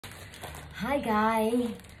Hi guys,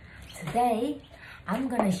 today I'm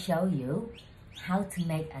gonna show you how to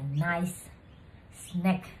make a nice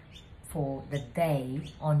snack for the day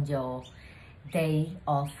on your day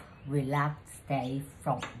of relaxed day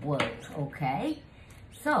from work. Okay,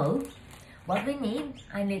 so what we need,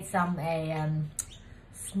 I need some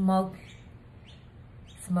smoked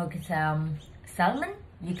salmon.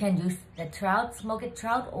 You can use the smoked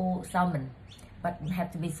trout or salmon, but it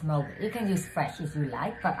have to be smoked. You can use fresh if you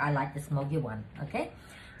like, but I like the smoky one. Okay,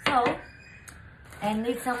 so and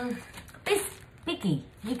need some picky.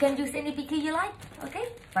 You can use any picky you like. Okay,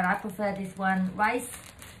 but I prefer this one, rice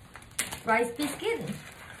biscuit,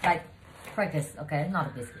 like crackers. Okay, not a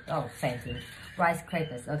biscuit. Oh, same thing, rice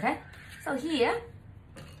crackers. Okay, so here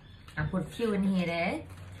I put a few in here. There,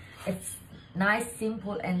 it's nice,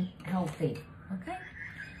 simple, and healthy. Okay,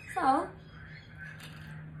 so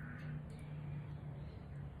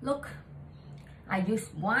look, I use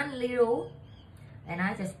one little and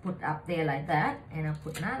I just put up there like that, and I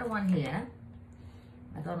put another one here.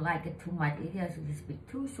 I don't like it too much, it has a bit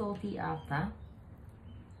too salty after.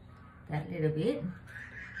 That little bit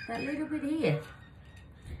here.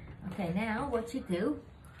 Okay, now what you do,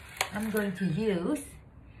 I'm going to use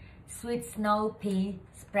sweet snow pea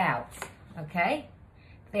sprouts. Okay,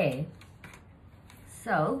 there.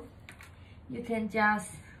 So you can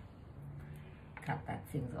just cut that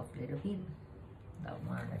things off a little bit. Don't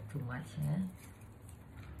want it too much, huh?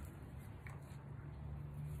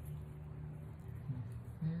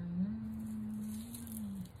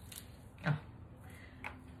 Oh.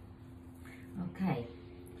 Okay,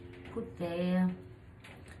 put there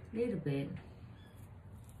a little bit.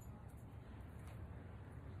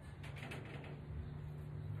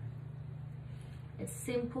 It's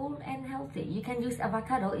simple and healthy. You can use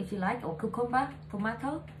avocado if you like, or cucumber,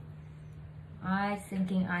 tomato. I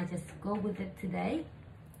thinking I just go with it today.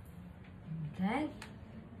 Okay,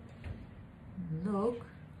 look,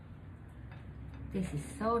 this is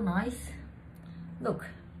so nice. Look,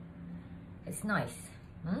 it's nice,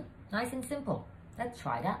 nice and simple. Let's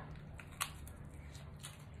try that.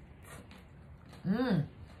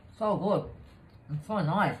 So good, it's so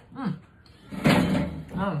nice.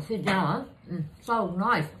 Sit down, so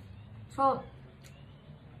nice, so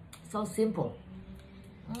simple.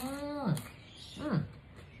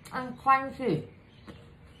 And crunchy.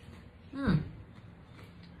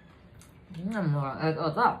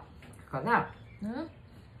 Got that.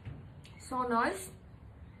 So nice.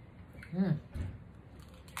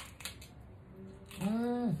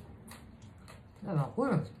 Oh my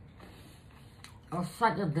goodness. Oh,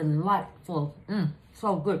 such a delightful.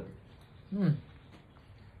 So good.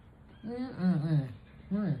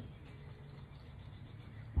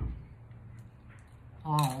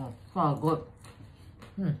 Oh, so good.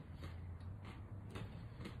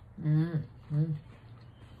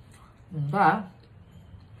 But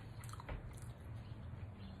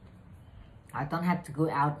I don't have to go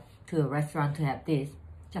out to a restaurant to have this.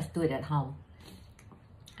 Just do it at home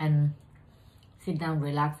and sit down,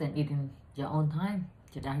 relax, and eat in your own time.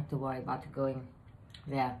 You don't have to worry about going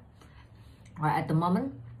there. At the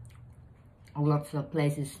moment, lots of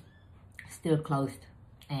places still closed,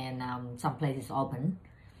 and some places open.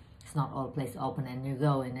 It's not all places open, and you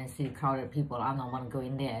go in and see crowded people. I don't want to go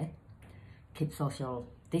in there. Keep social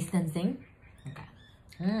distancing.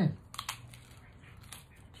 Okay.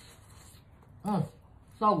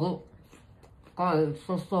 So good. God, it's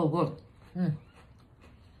so good.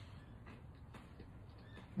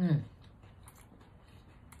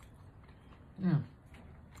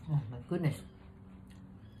 Oh my goodness.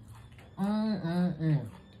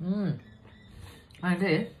 And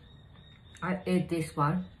then I ate this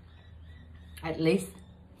one at least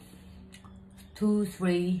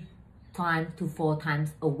 2-3 times to 4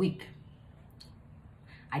 times a week.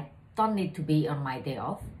 I don't need to be on my day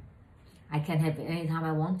off. I can have it anytime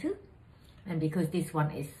I want to, and because this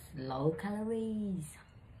one is low calories,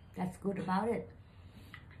 that's good about it.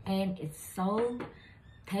 And it's so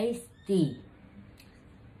tasty,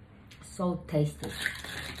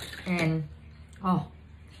 and oh,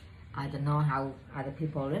 I don't know how other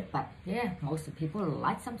people live, but yeah, most of the people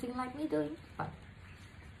like something like me doing. But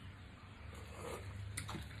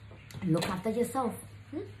look after yourself.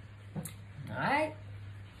 Alright,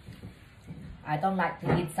 I don't like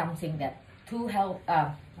to eat something that too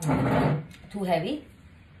heavy.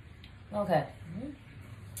 Okay,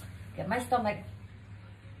 get my stomach.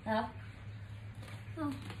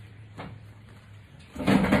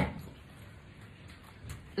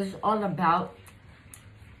 It's all about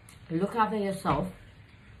look after yourself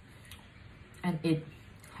and eat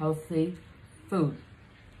healthy food.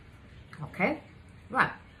 Okay,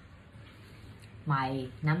 right. my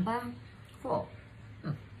number 4.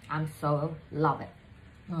 I'm so love it.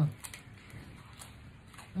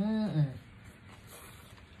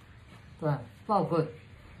 So good.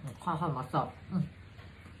 Khoai khoai mà sọt.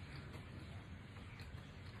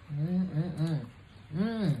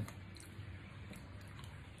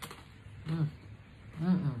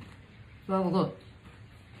 So good.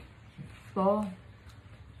 So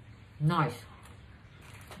nice.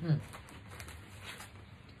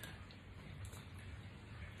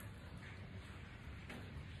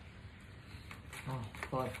 Oh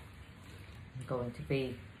God, I'm going to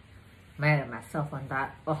be mad at myself on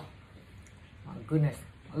that. Oh my goodness,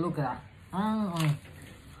 look at that. Okay.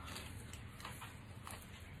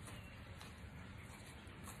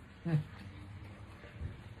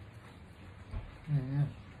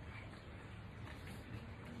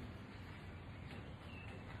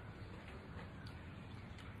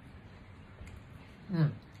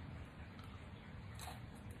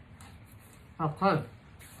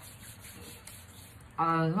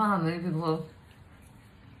 I don't know how many people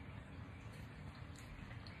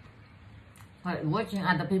like watching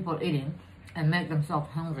other people eating and make themselves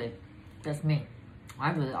hungry. That's me.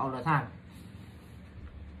 I do it all the time.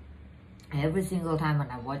 Every single time when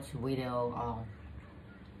I watch a video on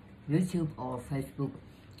YouTube or Facebook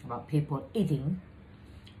about people eating,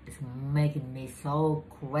 it's making me so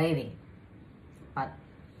craving. But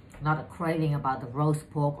not a craving about the roast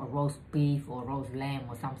pork or roast beef or roast lamb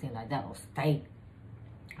or something like that, or steak.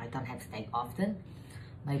 I don't have steak often,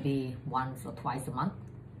 maybe once or twice a month.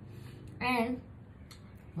 And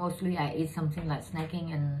mostly I eat something like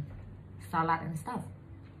snacking and salad and stuff.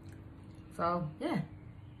 So yeah.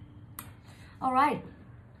 Alright,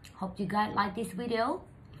 hope you guys like this video.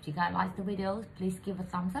 If you guys like the videos, please give a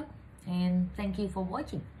thumbs up, and thank you for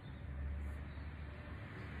watching.